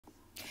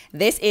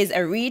This is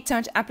a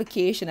retouch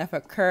application of a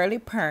curly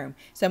perm.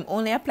 So I'm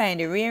only applying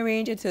the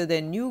rearranger to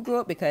the new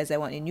growth because I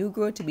want the new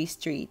growth to be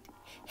straight.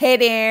 Hey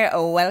there,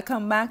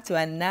 welcome back to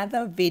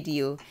another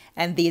video,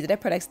 and these are the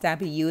products that I'll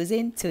be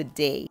using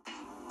today.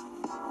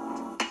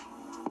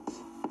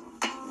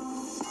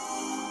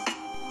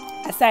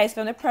 Aside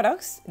from the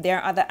products, there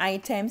are other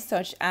items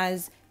such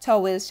as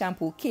towels,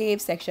 shampoo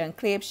cape, section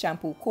clips,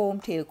 shampoo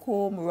comb, tail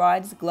comb,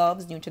 rods,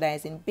 gloves,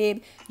 neutralizing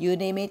bib, you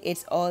name it,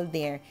 it's all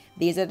there.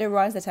 These are the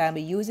rods that I'll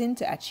be using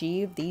to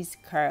achieve these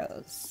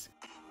curls.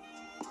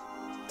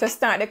 To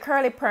start the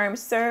curly perm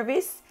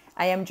service,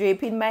 I am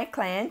draping my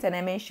client and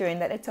I'm ensuring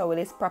that the towel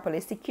is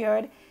properly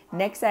secured.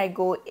 Next, I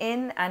go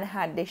in and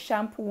add the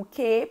shampoo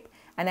cape,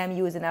 and I'm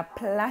using a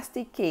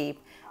plastic cape,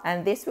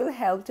 and this will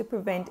help to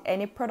prevent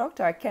any product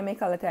or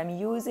chemical that I'm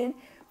using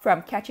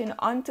from catching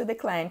onto the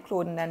client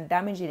clothing and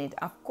damaging it.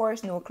 Of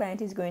course, no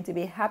client is going to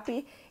be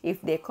happy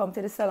if they come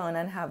to the salon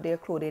and have their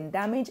clothing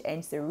damaged, and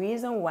it's the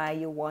reason why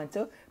you want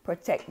to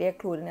protect their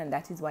clothing, and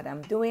that is what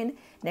I'm doing.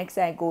 Next,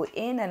 I go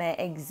in and I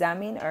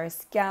examine her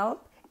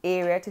scalp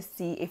area to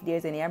see if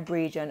there's any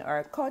abrasion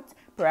or cut.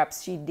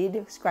 Perhaps she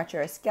did scratch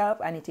her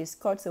scalp and it is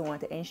cut, so I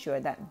want to ensure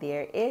that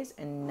there is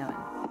none.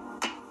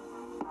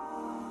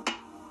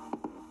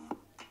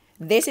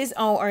 This is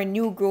how our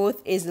new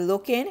growth is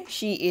looking.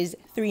 She is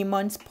 3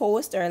 months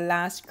post her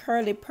last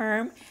curly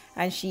perm,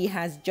 and she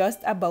has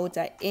just about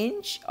an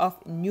inch of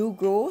new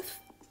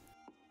growth.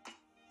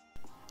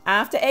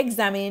 After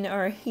examining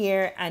her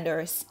hair and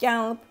her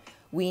scalp,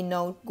 we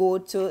now go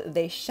to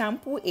the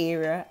shampoo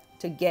area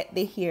to get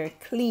the hair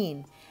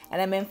clean.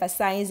 And I'm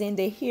emphasizing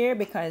the hair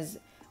because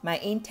my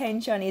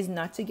intention is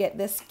not to get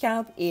the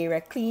scalp area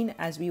clean,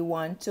 as we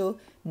want to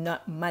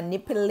not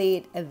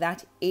manipulate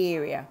that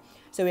area.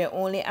 So we're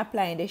only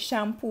applying the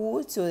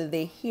shampoo to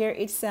the hair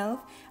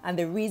itself, and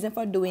the reason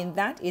for doing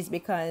that is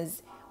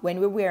because when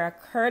we wear a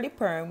curly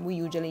perm,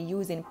 we're usually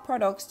using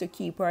products to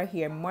keep our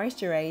hair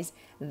moisturized.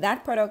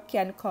 That product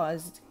can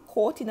cause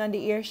coating on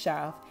the hair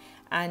shaft,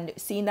 and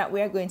seeing that we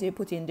are going to be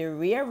putting the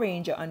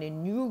rearranger on the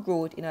new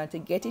growth in order to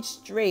get it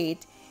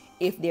straight,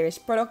 if there is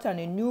product on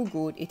the new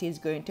growth, it is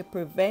going to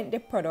prevent the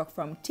product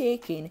from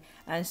taking,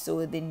 and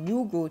so the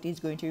new growth is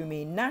going to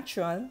remain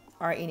natural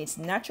or in its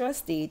natural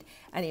state.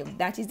 And if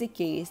that is the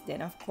case,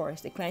 then of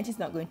course the client is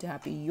not going to be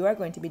happy. You are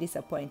going to be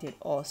disappointed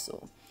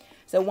also.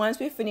 So once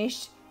we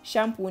finish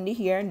shampooing the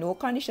hair, no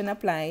condition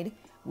applied,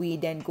 we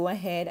then go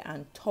ahead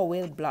and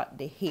towel blot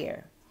the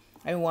hair.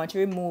 And we want to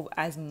remove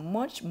as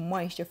much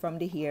moisture from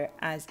the hair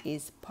as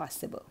is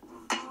possible.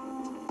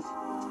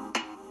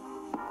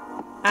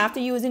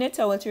 After using a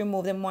towel to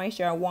remove the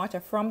moisture or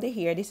water from the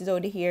hair, this is how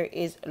the hair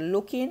is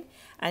looking.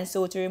 And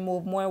so to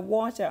remove more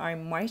water or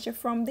moisture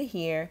from the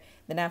hair,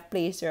 then I've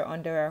placed her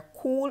under a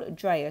cool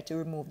dryer to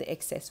remove the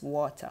excess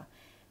water.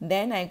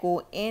 Then I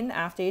go in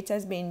after it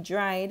has been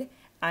dried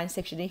and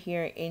section the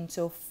hair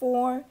into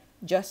 4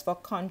 just for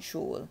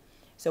control.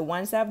 So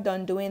once I've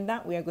done doing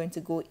that, we are going to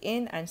go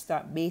in and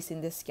start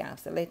basting the scalp.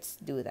 So let's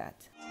do that.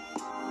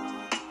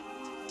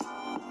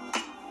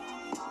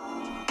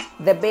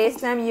 The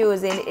base I'm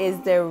using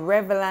is the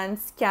Revlon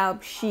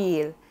Scalp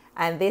Shield,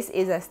 and this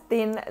is a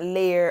thin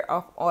layer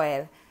of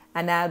oil,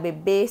 and I'll be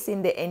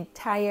basting the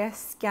entire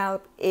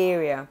scalp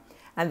area.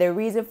 And the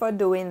reason for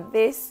doing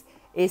this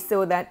is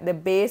so that the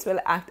base will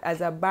act as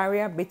a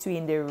barrier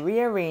between the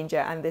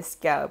rearranger and the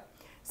scalp.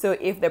 So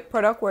if the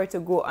product were to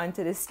go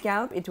onto the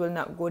scalp, it will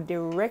not go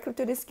directly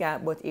to the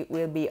scalp, but it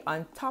will be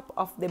on top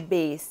of the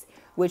base,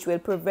 which will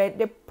prevent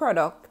the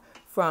product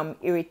from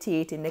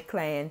irritating the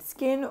client's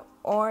skin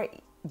or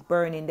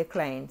burning the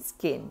client's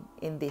skin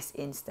in this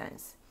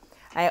instance.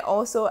 I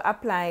also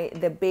apply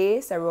the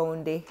base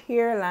around the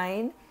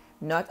hairline,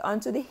 not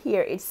onto the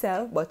hair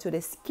itself, but to the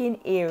skin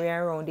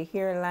area around the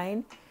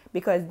hairline,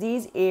 because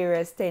these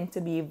areas tend to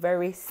be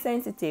very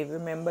sensitive.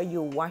 Remember,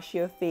 you wash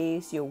your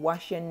face, you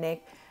wash your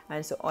neck,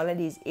 and so all of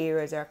these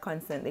areas are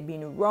constantly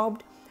being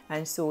rubbed.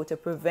 And so to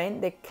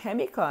prevent the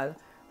chemical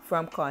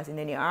from causing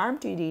any harm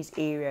to these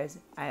areas,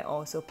 I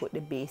also put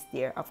the base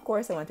there. Of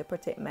course, I want to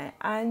protect my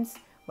hands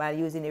while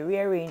using the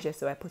rearranger,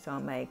 so I put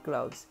on my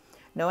gloves.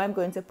 Now I'm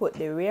going to put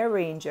the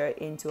rearranger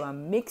into a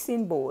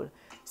mixing bowl.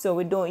 So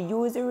we don't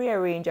use the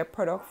rearranger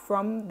product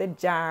from the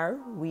jar.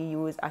 We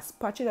use a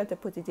spatula to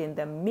put it in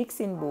the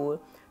mixing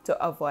bowl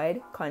to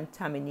avoid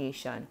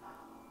contamination.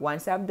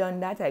 Once I've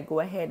done that, I go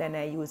ahead and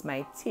I use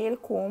my tail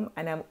comb,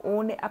 and I'm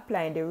only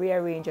applying the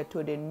rearranger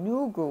to the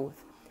new growth.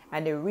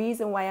 And the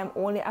reason why I'm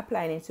only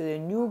applying it to the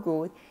new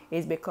growth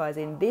is because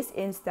in this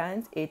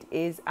instance, it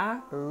is a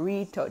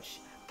retouch.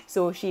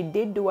 So she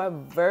did do a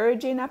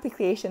virgin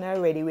application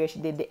already where she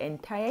did the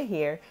entire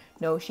hair.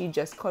 Now she's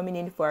just coming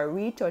in for a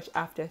retouch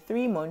after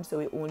 3 months. So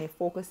we're only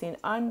focusing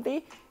on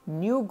the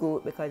new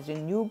growth because the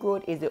new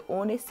growth is the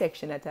only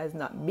section that has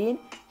not been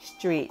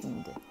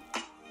straightened.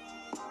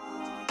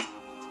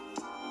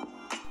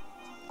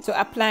 To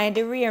apply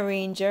the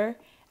rearranger,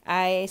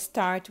 I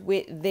start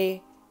with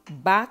the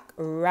back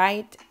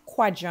right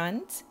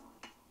quadrant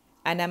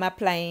and I'm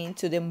applying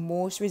to the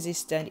most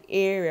resistant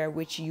area,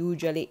 which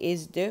usually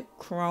is the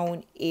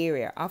crown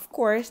area. Of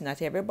course,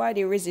 not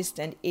everybody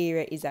resistant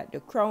area is at the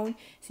crown,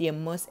 so you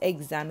must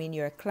examine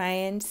your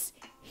client's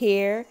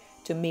hair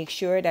to make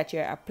sure that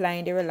you're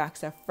applying the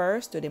relaxer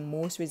first to the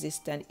most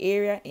resistant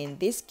area. In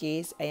this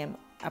case, I am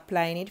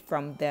applying it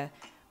from the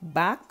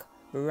back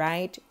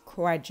right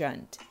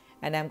quadrant,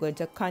 and I'm going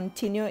to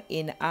continue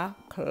in a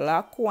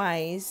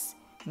clockwise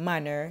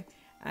manner,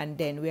 and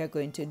then we are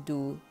going to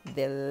do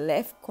the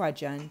left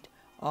quadrant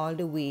all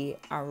the way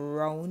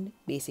around,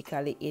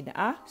 basically in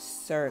a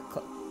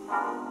circle.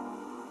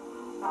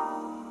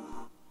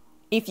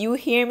 If you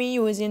hear me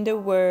using the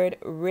word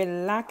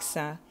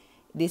relaxer,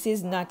 this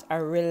is not a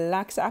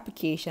relaxer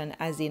application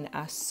as in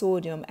a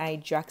sodium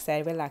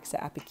hydroxide relaxer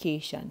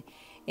application.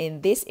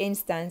 In this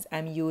instance,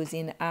 I'm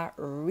using a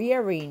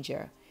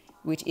rearranger,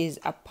 which is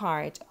a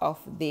part of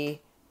the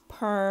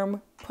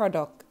perm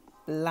product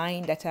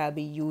line that I'll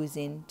be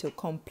using to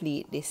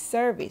complete this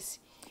service.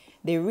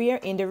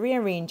 In the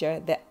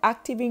rearranger, the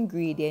active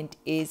ingredient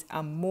is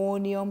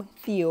ammonium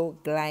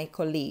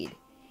thioglycolate.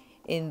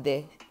 In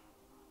the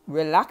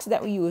relax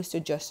that we use to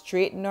just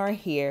straighten our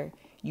hair,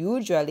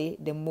 usually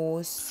the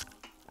most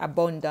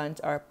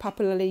abundant or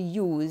popularly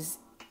used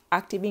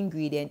active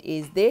ingredient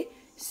is the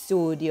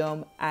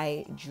sodium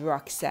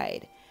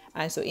hydroxide.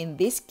 And so in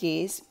this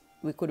case,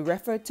 we could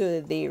refer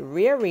to the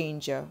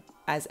rearranger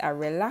as a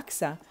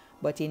relaxer,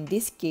 but in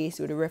this case,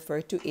 we would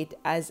refer to it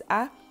as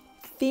a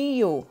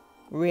theo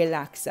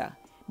relaxer,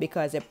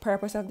 because the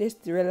purpose of this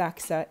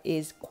relaxer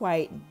is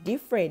quite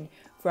different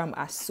from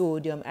a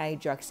sodium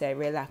hydroxide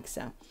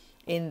relaxer.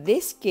 In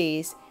this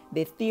case,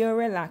 the theo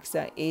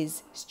relaxer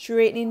is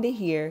straightening the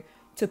hair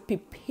to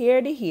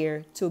prepare the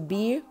hair to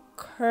be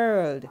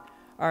curled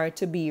or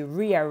to be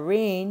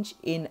rearranged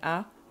in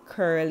a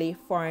curly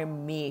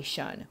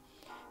formation.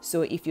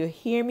 So if you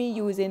hear me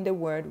using the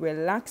word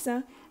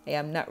relaxer, I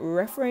am not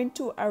referring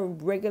to a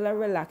regular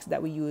relaxer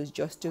that we use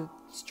just to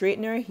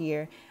straighten our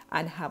hair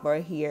and have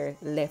our hair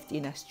left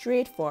in a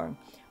straight form.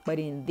 But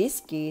in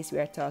this case, we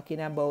are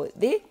talking about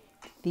the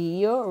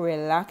theo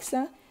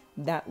relaxer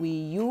that we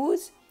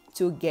use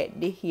to get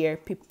the hair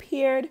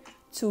prepared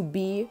to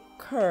be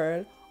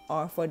curled,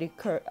 or for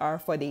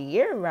the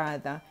hair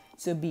rather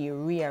to be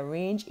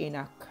rearranged in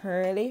a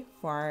curly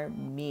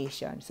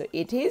formation. So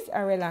it is a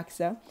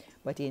relaxer,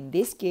 but in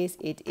this case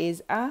it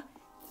is a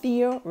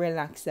theo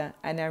relaxer,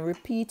 and I'm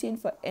repeating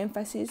for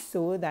emphasis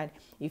so that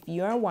if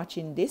you are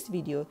watching this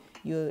video,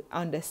 you'll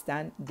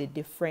understand the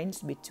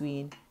difference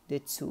between the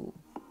two.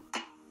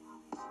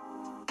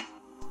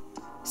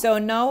 So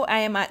now I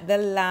am at the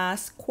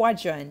last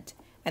quadrant,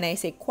 and I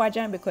say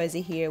quadrant because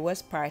the hair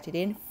was parted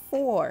in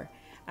 4.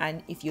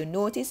 And if you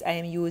notice, I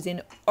am using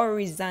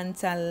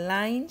horizontal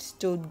lines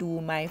to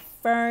do my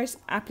first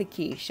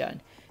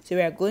application. So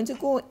we are going to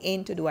go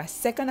in to do a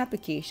second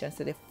application.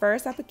 So the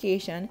first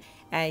application,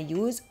 I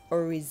use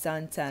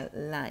horizontal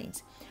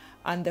lines.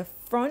 On the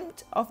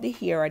front of the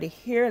hair, or the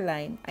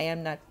hairline, I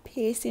am not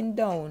pacing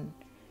down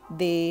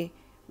the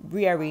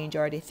rearranger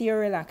or the theo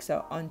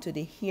relaxer onto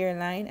the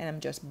hairline, and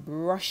I'm just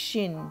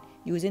brushing,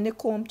 using the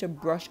comb to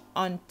brush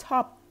on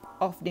top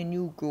of the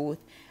new growth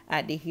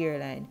at the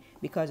hairline,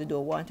 because we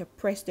don't want to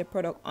press the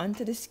product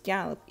onto the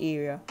scalp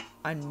area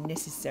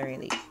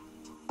unnecessarily.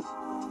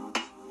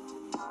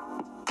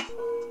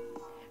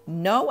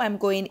 Now I'm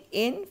going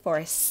in for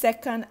a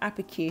second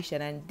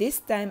application, and this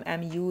time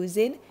I'm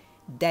using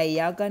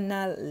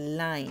diagonal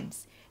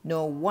lines.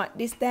 Now what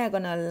this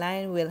diagonal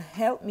line will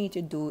help me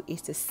to do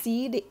is to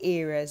see the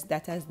areas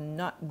that has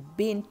not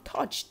been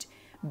touched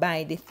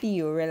by the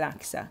theo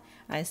relaxer,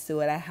 and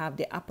so I have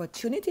the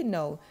opportunity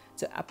now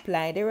to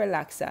apply the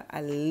relaxer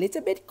a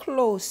little bit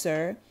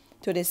closer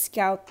to the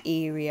scalp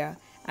area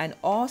and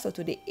also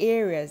to the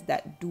areas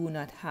that do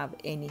not have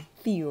any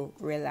theo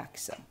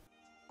relaxer.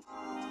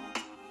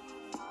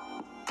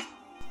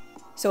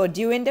 So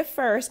during the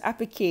first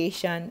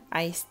application,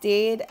 I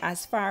stayed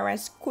as far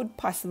as could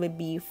possibly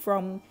be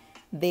from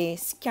the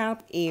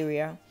scalp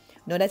area.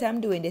 Now that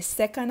I'm doing the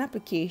second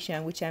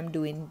application, which I'm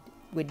doing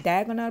with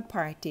diagonal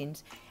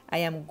partings, I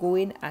am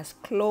going as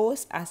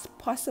close as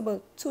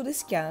possible to the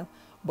scalp,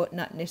 but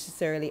not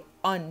necessarily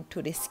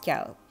onto the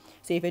scalp.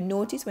 So if you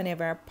notice,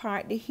 whenever I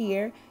part the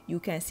hair, you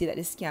can see that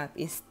the scalp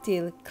is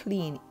still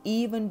clean,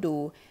 even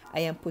though I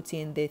am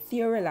putting the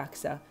theo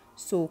relaxer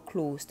so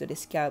close to the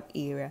scalp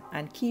area.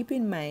 And keep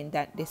in mind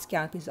that the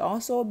scalp is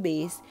also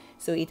base,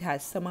 so it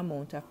has some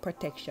amount of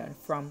protection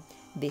from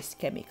this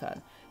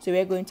chemical. So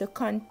we're going to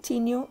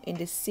continue in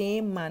the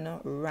same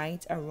manner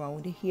right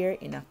around the hair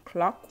in a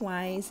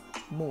clockwise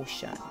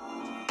motion.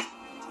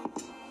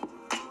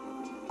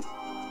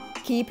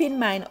 Keep in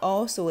mind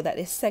also that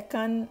the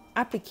second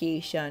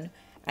application,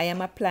 I am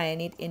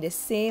applying it in the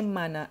same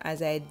manner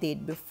as I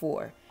did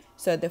before.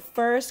 So the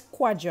first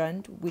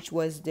quadrant, which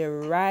was the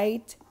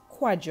right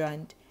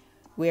quadrant,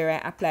 where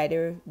I apply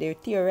the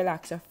theo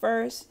relaxer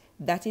first,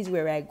 that is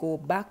where I go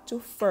back to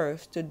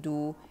first to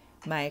do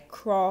my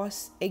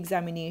cross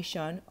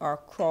examination or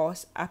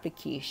cross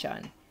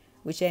application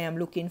which I am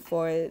looking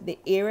for the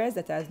areas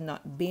that has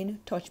not been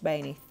touched by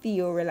any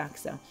theo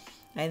relaxer.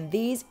 And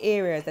these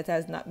areas that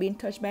has not been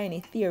touched by any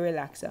theo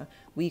relaxer,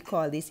 we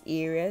call these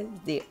areas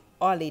the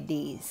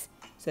holidays.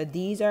 So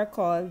these are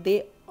called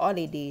the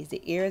holidays.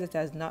 The areas that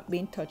has not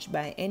been touched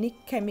by any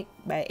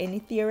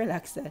theo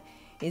relaxer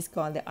is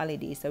called the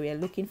holidays. So we are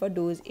looking for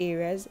those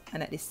areas,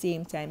 and at the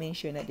same time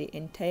ensuring that the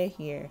entire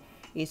hair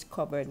is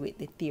covered with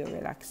the theo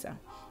relaxer.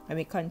 And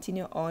we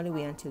continue all the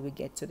way until we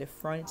get to the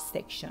front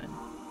section.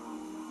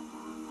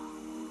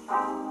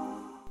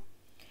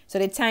 So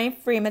the time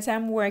frame that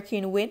I'm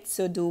working with,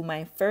 so do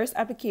my first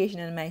application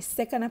and my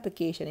second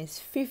application, is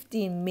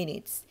 15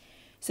 minutes.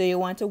 So you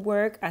want to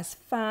work as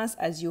fast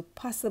as you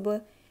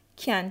possibly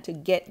can to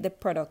get the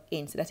product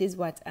in. So that is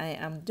what I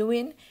am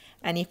doing.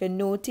 And if you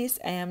notice,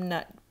 I am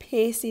not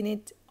pasting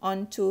it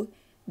onto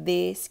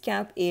the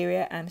scalp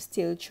area. I'm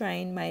still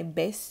trying my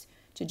best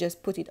to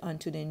just put it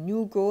onto the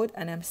new growth,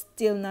 and I'm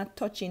still not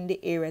touching the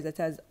areas that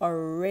has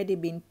already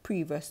been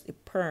previously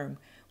perm.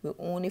 We're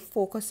only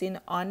focusing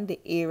on the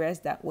areas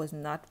that was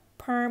not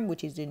perm,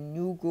 which is the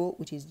new growth,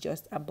 which is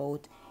just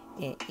about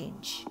an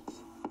inch.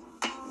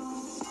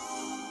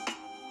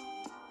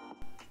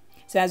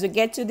 So as we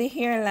get to the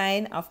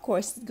hairline, of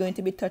course, it's going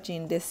to be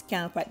touching the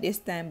scalp at this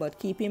time, but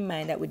keep in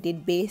mind that we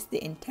did base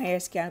the entire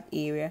scalp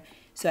area.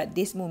 So at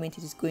this moment,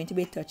 it is going to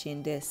be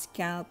touching the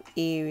scalp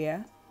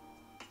area.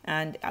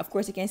 And of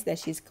course, you can see that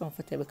she's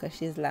comfortable because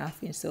she's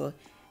laughing. So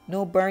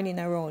no burning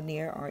around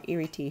here or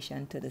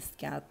irritation to the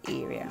scalp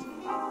area.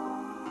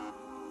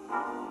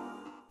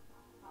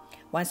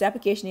 Once the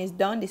application is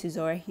done, this is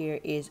how our hair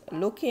is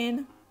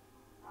looking.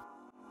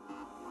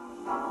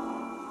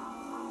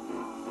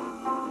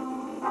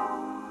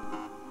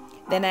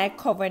 Then I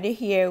cover the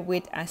hair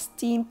with a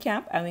steam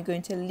cap, and we're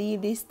going to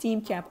leave this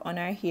steam cap on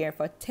our hair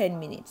for 10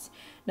 minutes.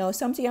 Now,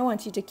 something I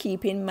want you to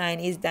keep in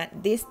mind is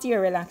that this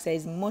theo relaxer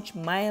is much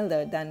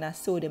milder than a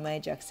sodium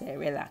hydroxide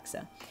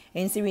relaxer.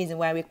 And it's the reason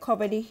why we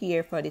cover the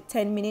hair for the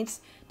 10 minutes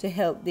to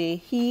help the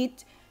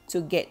heat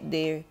to get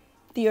the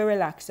theo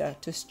relaxer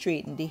to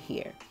straighten the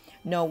hair.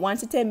 Now,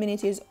 once the 10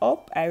 minutes is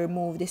up, I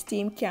remove the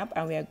steam cap,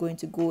 and we are going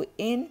to go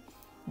in,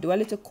 do a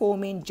little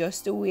combing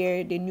just to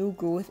where the new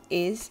growth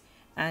is,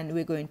 and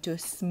we're going to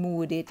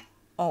smooth it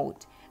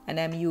out. And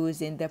I'm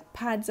using the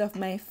pads of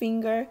my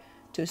finger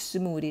to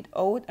smooth it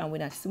out, and we're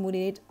not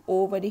smoothing it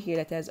over the hair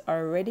that has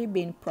already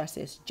been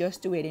processed,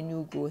 just the way the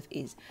new growth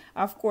is.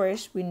 Of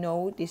course, we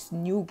know this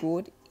new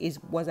growth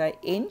was an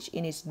inch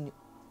in its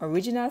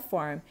original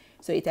form,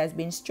 so it has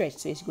been stretched,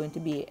 so it's going to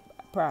be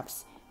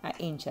perhaps an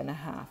inch and a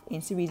half.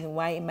 It's the reason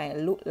why it might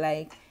look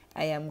like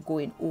I am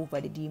going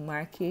over the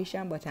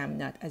demarcation, but I'm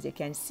not. As you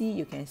can see,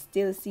 you can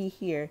still see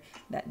here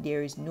that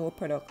there is no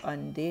product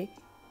on the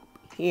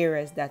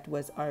hairs that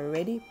was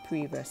already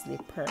previously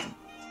perm.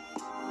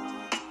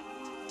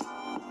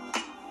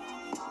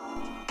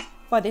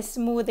 For the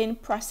smoothing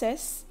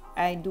process,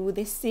 I do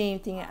the same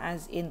thing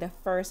as in the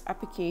first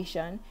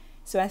application.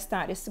 So I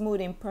start the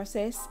smoothing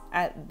process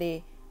at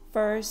the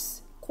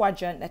first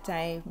quadrant that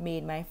I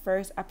made my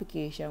first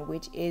application,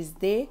 which is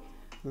the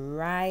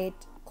right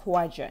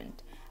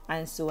quadrant.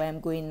 And so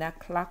I'm going in a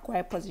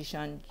clockwise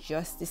position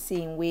just the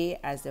same way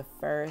as the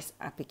first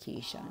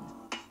application.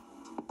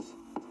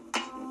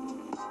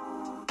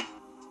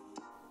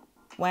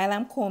 While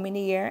I'm combing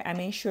the hair, I'm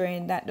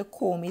ensuring that the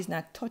comb is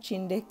not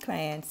touching the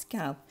client's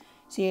scalp.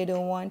 So you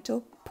don't want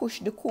to push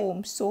the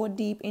comb so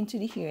deep into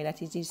the hair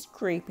that it is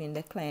scraping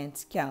the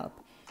client's scalp.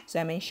 So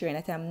I'm ensuring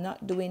that I'm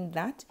not doing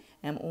that.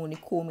 I'm only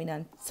combing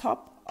on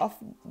top of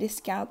the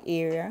scalp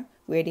area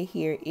where the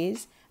hair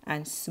is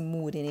and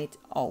smoothing it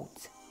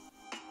out.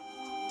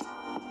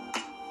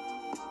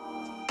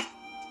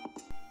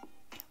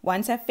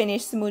 Once I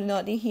finish smoothing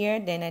out the hair,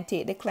 then I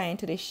take the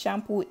client to the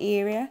shampoo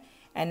area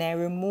and I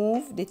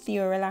remove the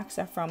theo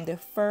relaxer from the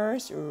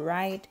first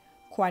right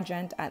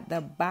quadrant at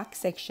the back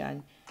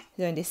section.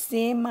 So in the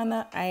same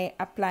manner I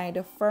apply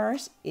the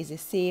first is the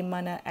same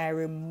manner I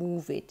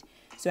remove it.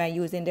 So I'm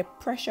using the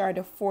pressure or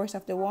the force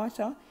of the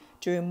water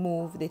to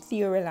remove the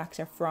theo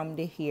relaxer from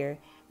the hair,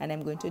 and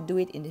I'm going to do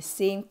it in the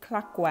same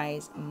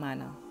clockwise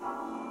manner.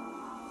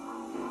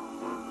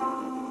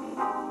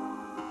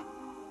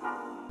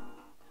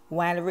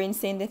 While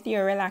rinsing the theo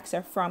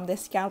relaxer from the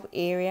scalp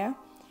area,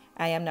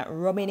 I am not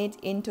rubbing it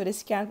into the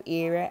scalp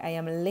area. I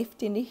am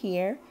lifting the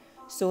hair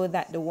so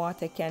that the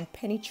water can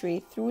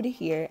penetrate through the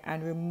hair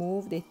and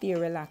remove the theo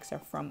relaxer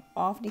from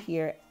off the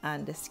hair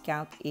and the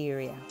scalp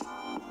area.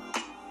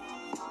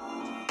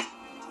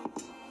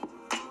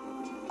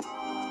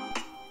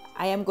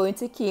 I am going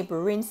to keep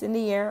rinsing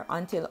the hair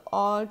until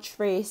all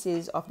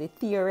traces of the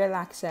theo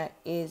relaxer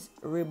is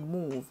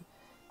removed.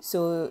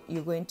 So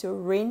you're going to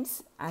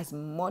rinse as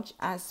much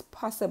as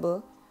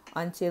possible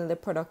until the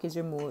product is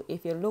removed.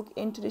 If you look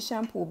into the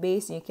shampoo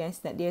basin, you can see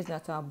that there's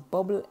not a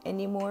bubble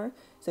anymore,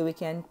 so we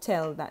can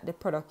tell that the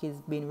product is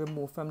being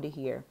removed from the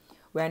hair.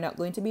 We are not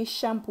going to be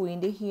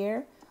shampooing the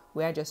hair.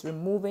 We are just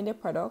removing the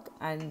product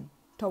and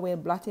towel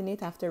blotting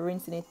it after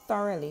rinsing it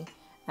thoroughly.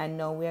 And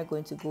now we are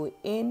going to go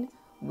in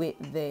with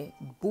the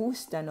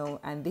booster now,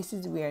 and this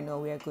is where now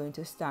we are going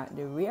to start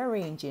the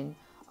rearranging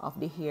of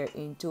the hair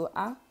into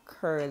a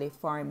curly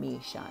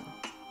formation.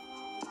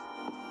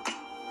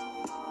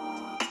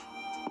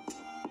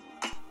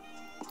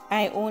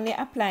 I only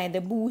apply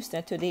the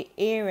booster to the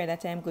area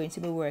that I'm going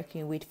to be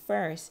working with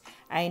first.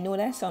 I know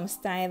that some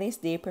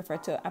stylists, they prefer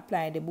to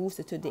apply the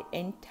booster to the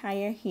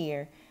entire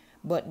hair,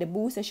 but the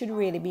booster should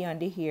really be on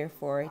the hair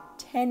for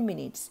 10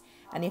 minutes.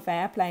 And if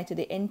I apply to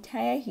the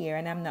entire hair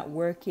and I'm not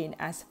working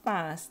as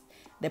fast,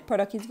 the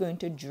product is going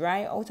to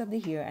dry out of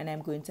the hair and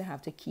I'm going to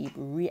have to keep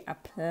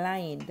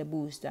reapplying the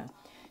booster.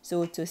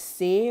 So to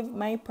save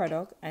my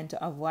product and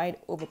to avoid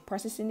over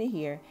processing the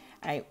hair,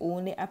 I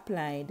only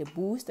apply the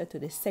booster to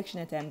the section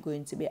that I'm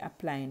going to be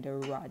applying the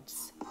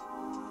rods.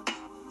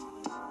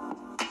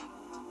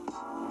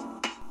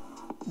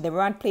 The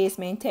rod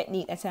placement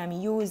technique that I'm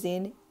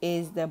using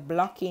is the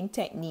blocking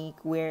technique,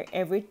 where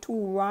every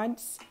 2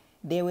 rods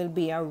there will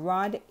be a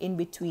rod in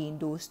between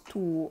those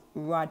 2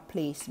 rod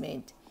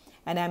placement,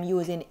 and I'm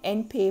using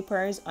end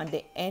papers on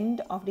the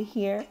end of the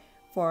hair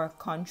for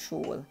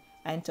control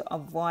and to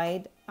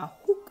avoid a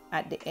hook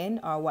at the end,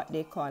 or what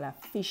they call a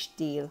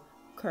fishtail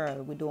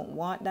curl. We don't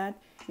want that,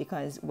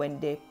 because when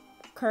the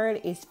curl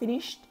is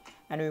finished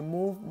and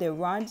remove the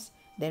rods,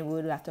 then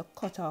we'll have to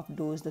cut off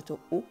those little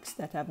hooks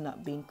that have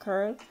not been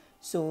curled.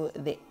 So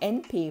the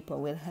end paper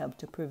will help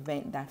to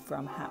prevent that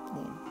from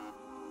happening.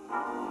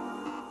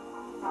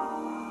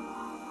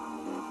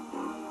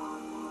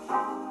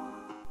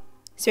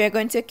 So we're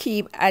going to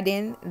keep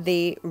adding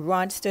the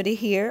rods to the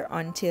hair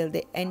until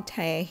the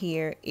entire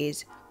hair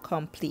is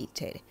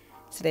completed.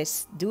 So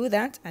let's do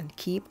that and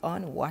keep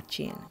on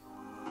watching.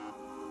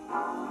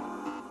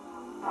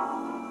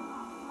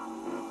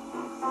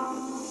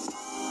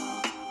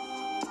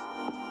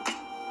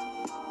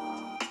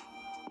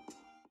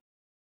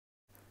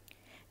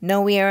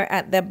 Now we are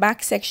at the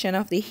back section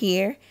of the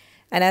hair,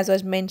 and as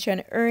was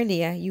mentioned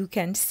earlier, you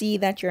can see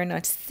that you're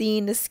not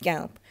seeing the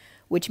scalp,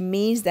 which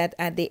means that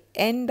at the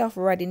end of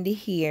rodding the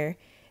hair,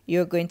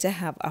 you're going to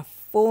have a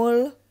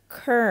full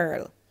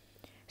curl.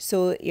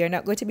 So you're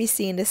not going to be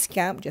seeing the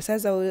scalp, just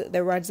as how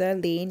the rods are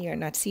laying, you're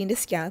not seeing the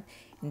scalp.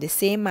 In the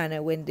same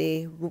manner, when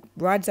the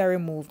rods are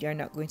removed, you're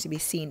not going to be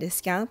seeing the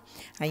scalp,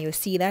 and you'll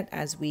see that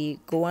as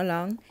we go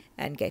along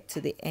and get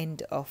to the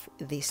end of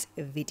this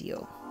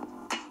video.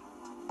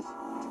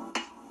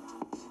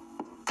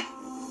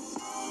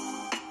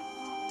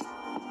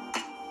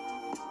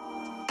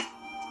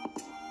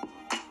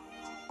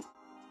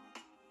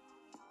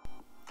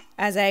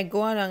 As I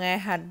go along, I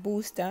had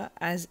booster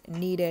as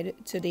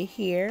needed to the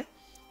hair,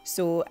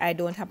 so I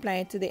don't apply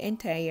it to the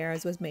entire hair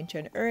as was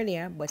mentioned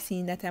earlier, but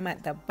seeing that I'm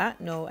at the back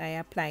now, I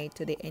apply it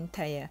to the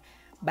entire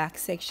back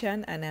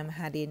section, and I'm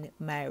adding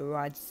my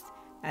rods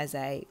as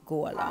I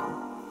go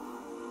along.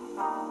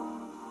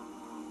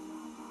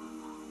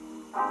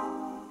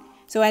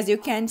 So as you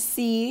can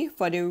see,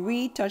 for the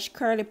Retouch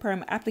Curly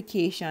Perm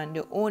application,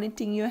 the only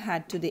thing you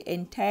had to the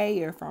entire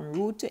hair from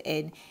root to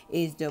end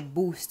is the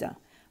booster.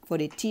 For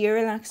the tear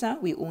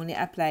relaxer, we only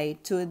apply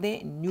it to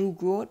the new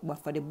growth,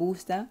 but for the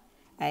booster,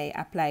 I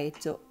apply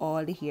it to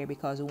all the hair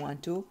because we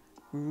want to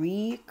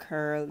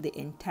re-curl the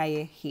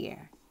entire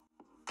hair.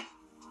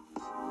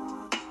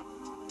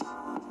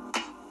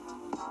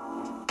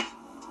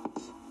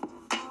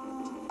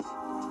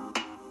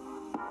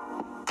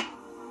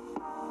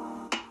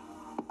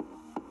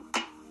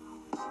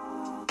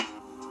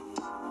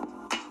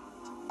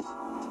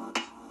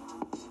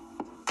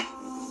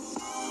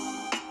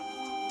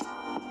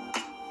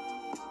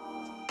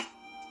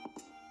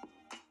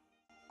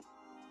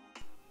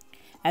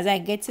 As I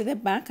get to the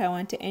back, I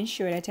want to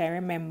ensure that I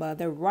remember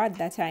the rod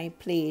that I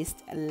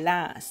placed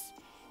last.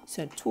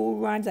 So 2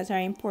 rods that are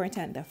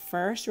important, the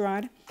first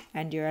rod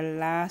and your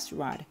last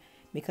rod,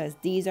 because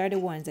these are the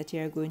ones that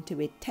you're going to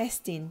be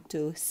testing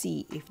to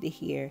see if the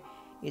hair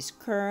is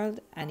curled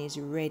and is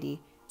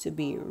ready to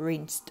be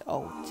rinsed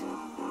out.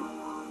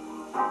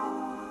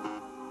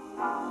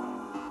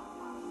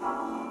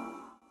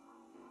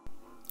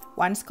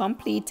 Once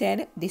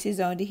completed, this is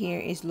how the hair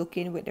is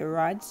looking with the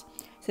rods.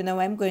 So now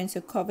I'm going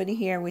to cover the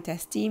hair with a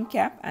steam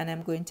cap, and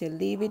I'm going to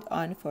leave it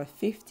on for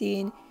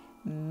 15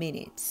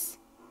 minutes.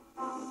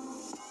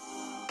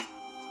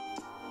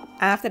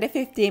 After the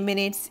 15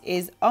 minutes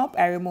is up,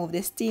 I remove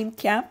the steam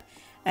cap,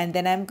 and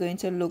then I'm going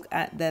to look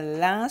at the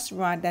last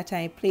rod that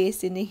I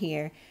placed in the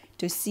hair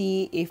to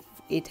see if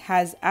it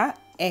has a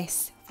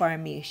S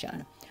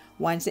formation.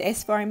 Once the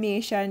S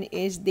formation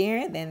is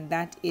there, then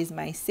that is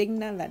my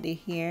signal that the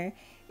hair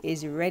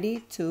is ready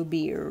to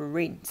be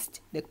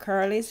rinsed. The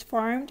curl is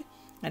formed,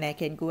 and I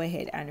can go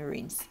ahead and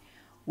rinse.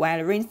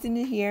 While rinsing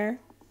the hair,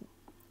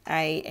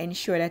 I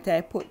ensure that I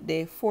put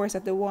the force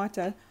of the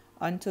water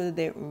onto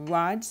the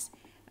rods,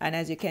 and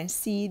as you can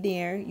see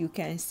there, you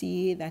can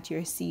see that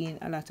you're seeing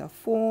a lot of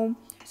foam,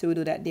 so we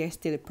know that there's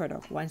still a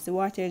product. Once the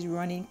water is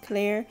running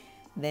clear,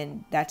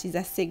 then that is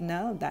a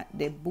signal that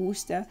the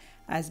booster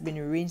has been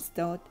rinsed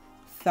out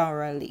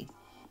thoroughly.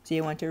 So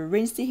you want to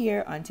rinse the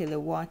hair until the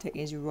water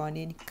is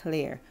running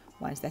clear.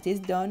 Once that is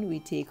done, we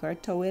take our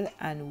towel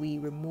and we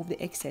remove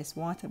the excess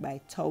water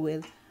by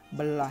towel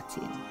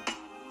blotting.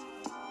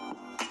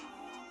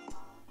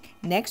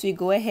 Next, we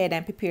go ahead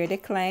and prepare the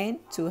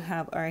client to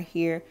have our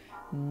hair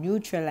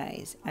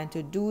neutralized. And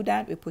to do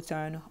that, we put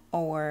on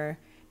our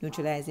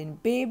neutralizing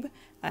bib,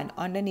 and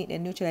underneath the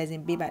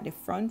neutralizing bib at the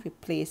front, we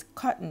place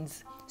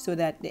cottons so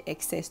that the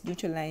excess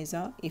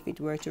neutralizer, if it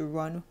were to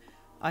run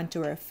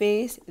onto our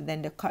face,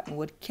 then the cotton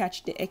would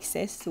catch the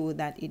excess so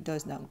that it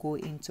does not go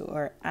into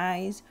our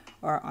eyes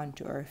or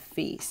onto our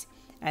face.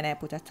 And I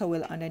put a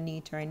towel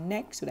underneath her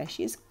neck so that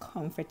she's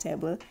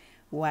comfortable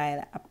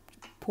while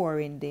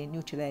pouring the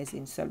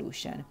neutralizing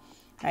solution.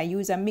 I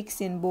use a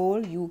mixing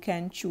bowl. You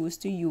can choose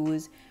to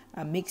use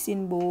a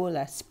mixing bowl,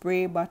 a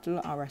spray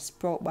bottle, or a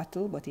sprout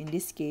bottle, but in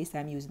this case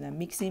I'm using a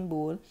mixing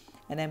bowl,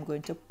 and I'm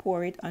going to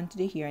pour it onto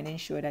the hair and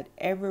ensure that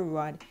every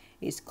rod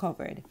is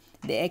covered.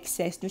 The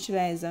excess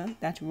neutralizer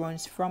that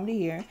runs from the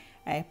hair,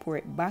 I pour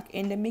it back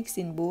in the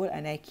mixing bowl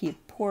and I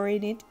keep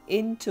pouring it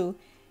into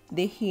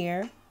the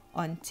hair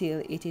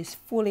until it is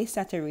fully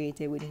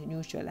saturated with the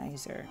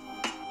neutralizer.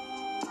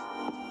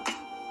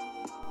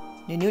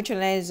 The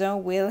neutralizer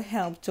will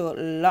help to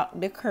lock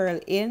the curl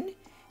in.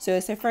 So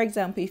say for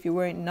example, if you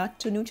were not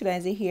to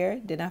neutralize the hair,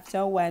 then after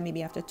a while,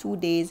 maybe after 2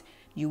 days,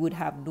 you would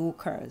have no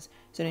curls.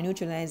 So the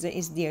neutralizer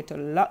is there to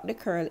lock the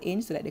curl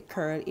in so that the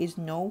curl is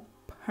now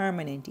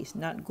permanent. It's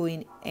not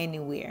going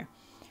anywhere.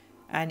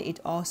 And it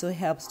also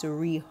helps to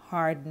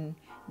re-harden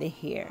the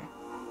hair.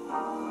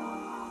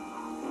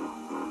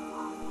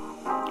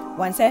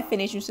 Once I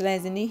finish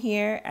neutralizing the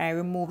hair, I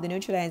remove the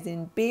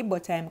neutralizing bib,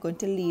 but I'm going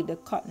to leave the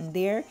cotton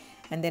there,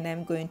 and then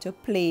I'm going to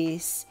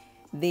place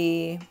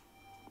the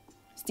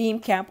steam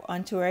cap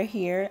onto her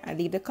hair. I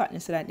leave the cotton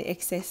so that the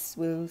excess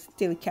will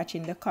still catch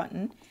in the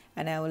cotton,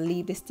 and I will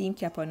leave the steam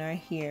cap on her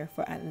hair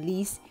for at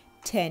least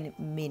 10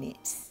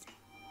 minutes.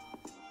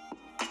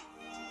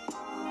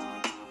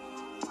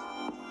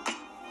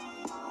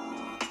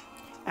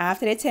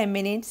 After the 10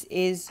 minutes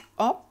is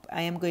up,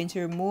 I am going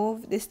to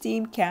remove the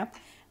steam cap,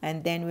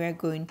 and then we're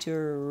going to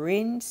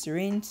rinse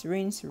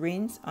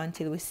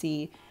until we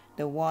see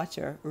the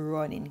water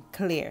running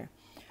clear.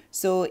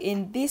 So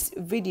in this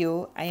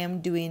video, I am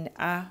doing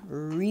a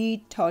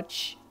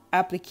retouch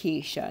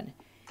application.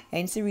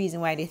 Hence the reason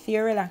why the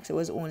Thea Relaxer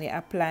was only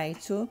applied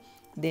to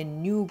the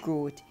new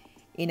growth.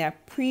 In a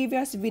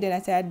previous video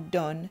that I had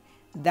done,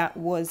 that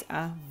was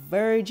a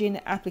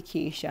virgin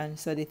application.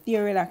 So the Thea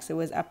Relaxer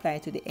was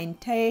applied to the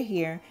entire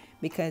hair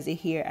because the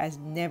hair has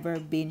never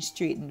been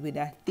straightened with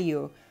a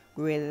Thea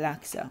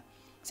Relaxer.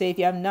 So if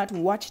you have not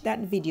watched that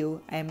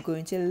video, I am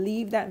going to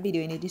leave that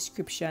video in the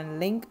description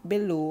link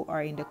below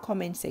or in the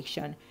comment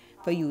section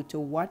for you to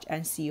watch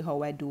and see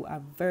how I do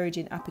a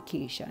virgin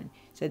application.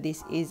 So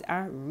this is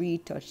a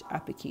retouch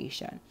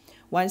application.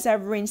 Once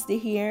I've rinsed the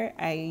hair,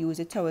 I use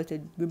a towel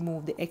to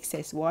remove the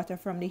excess water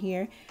from the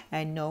hair,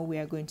 and now we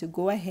are going to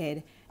go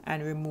ahead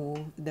and remove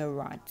the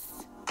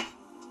rods.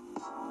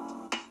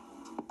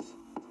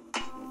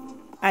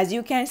 As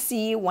you can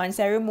see, once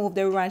I remove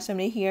the rods from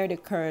the hair, the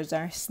curls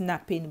are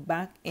snapping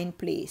back in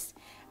place.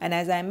 And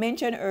as I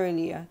mentioned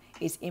earlier,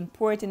 it's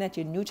important that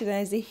you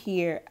neutralize the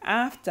hair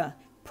after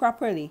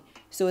properly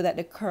so that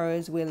the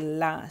curls will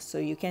last. So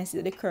you can see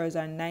that the curls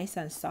are nice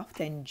and soft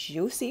and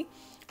juicy,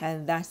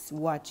 and that's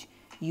what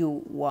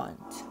you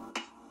want.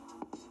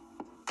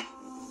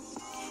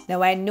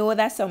 Now I know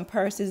that some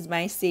persons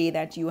might say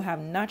that you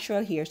have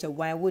natural hair, so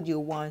why would you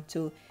want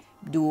to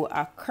do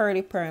a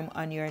curly perm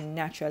on your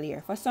natural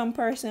hair? For some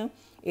person,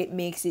 it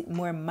makes it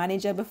more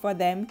manageable for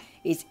them.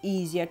 It's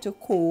easier to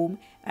comb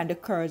and the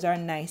curls are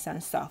nice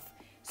and soft.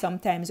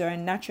 Sometimes our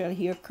natural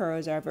hair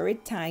curls are very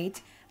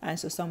tight, and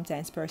so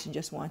sometimes person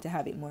just want to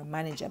have it more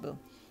manageable.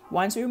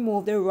 Once we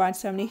remove the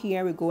rods from the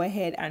hair, we go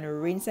ahead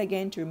and rinse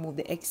again to remove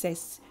the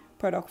excess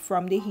product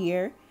from the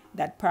hair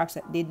that perhaps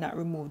did not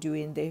remove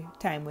during the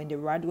time when the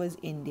rod was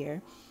in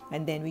there.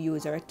 And then we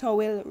use our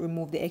towel,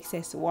 remove the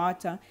excess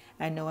water,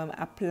 and now I'm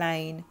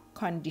applying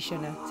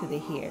conditioner to the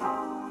hair.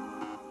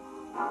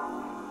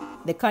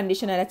 The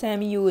conditioner that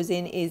I'm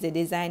using is the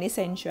Design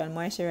Essential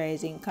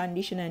Moisturizing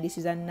Conditioner. This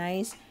is a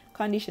nice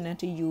conditioner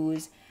to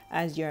use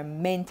as your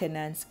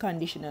maintenance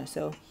conditioner.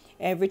 So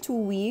every 2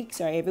 weeks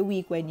or every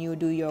week when you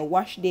do your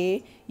wash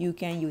day, you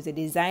can use a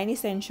Design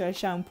Essential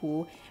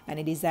shampoo and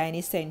a Design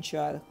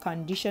Essential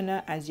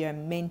conditioner as your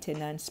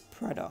maintenance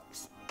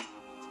products.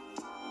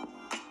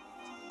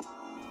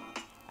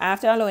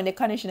 After allowing the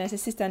conditioner to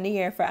sit on the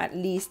hair for at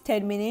least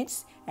 10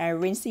 minutes, I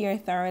rinse the hair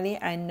thoroughly,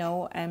 and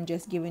now I'm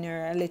just giving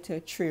her a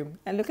little trim.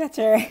 And look at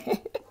her.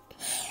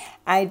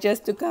 I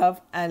just took off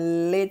a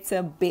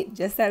little bit,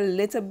 just a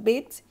little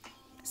bit,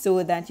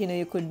 so that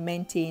you could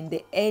maintain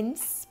the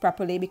ends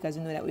properly, because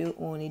you know that we're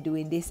only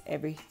doing this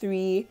every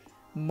 3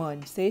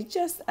 months. So it's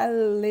just a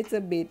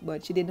little bit,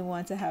 but she didn't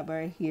want to have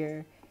her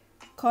hair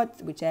cut,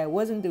 which I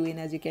wasn't doing.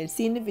 As you can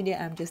see in the video,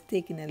 I'm just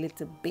taking a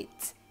little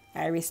bit.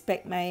 I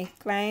respect my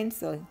clients,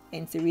 so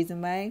hence the reason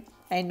why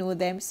I know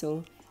them,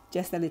 so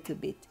just a little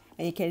bit.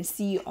 And you can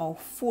see how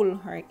full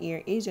her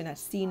hair is. You're not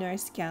seeing her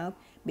scalp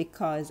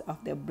because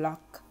of the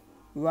block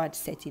rod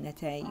setting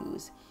that I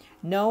use.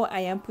 Now I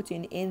am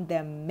putting in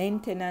the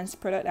maintenance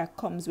product that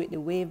comes with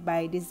the Wave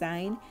by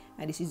Design,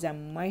 and this is a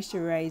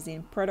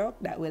moisturizing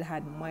product that will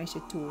add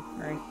moisture to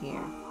her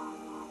hair.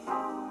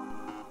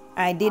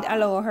 I did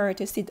allow her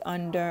to sit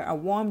under a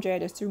warm dryer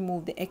just to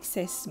remove the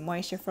excess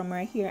moisture from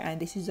her hair, and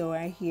this is how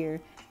her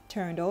hair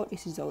turned out.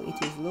 This is how it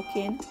is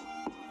looking.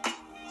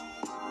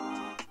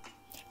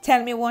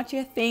 Tell me what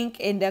you think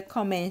in the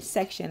comment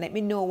section. Let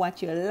me know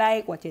what you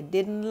like, what you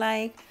didn't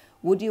like.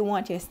 Would you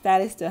want your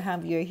stylist to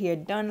have your hair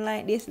done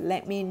like this?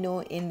 Let me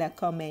know in the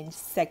comment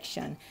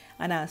section.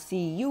 And I'll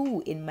see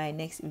you in my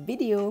next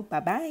video.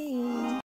 Bye-bye.